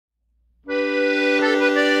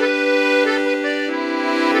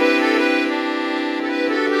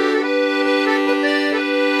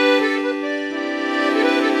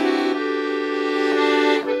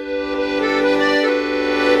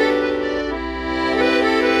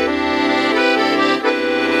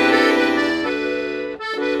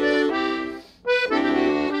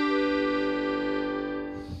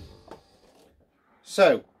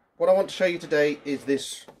So, what I want to show you today is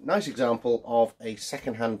this nice example of a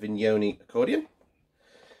second-hand Vignoni accordion.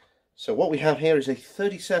 So what we have here is a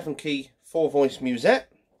 37 key 4-voice musette.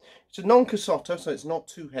 It's a non-casotto, so it's not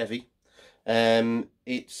too heavy.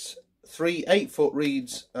 It's 3 8-foot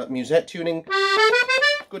reeds musette tuning,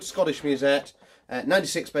 good Scottish musette,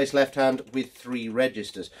 96 bass left hand with 3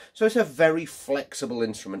 registers. So it's a very flexible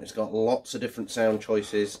instrument. It's got lots of different sound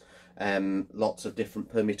choices, lots of different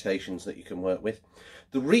permutations that you can work with.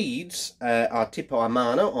 The reeds are Tipo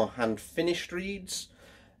Mano, or hand finished reeds.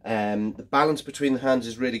 The balance between the hands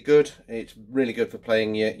is really good. It's really good for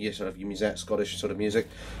playing your sort of your musette Scottish sort of music.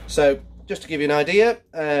 So just to give you an idea,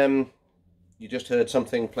 you just heard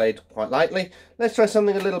something played quite lightly. Let's try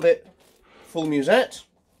something a little bit full musette.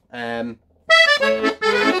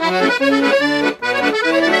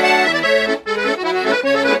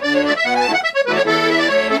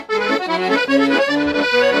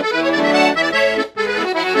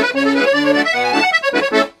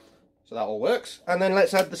 So that all works. And then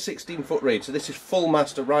let's add the 16-foot reed. So this is full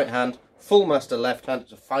master right hand, full master left hand.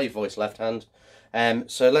 It's a 5-voice left hand.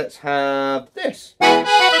 So let's have this.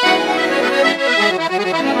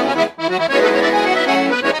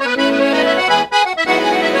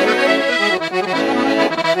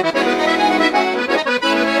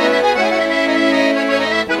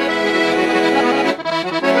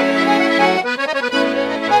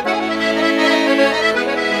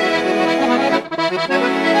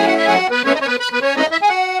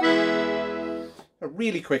 A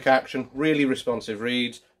really quick action, really responsive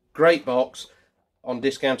reeds, great box, on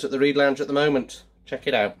discount at the Reed Lounge at the moment. Check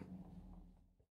it out.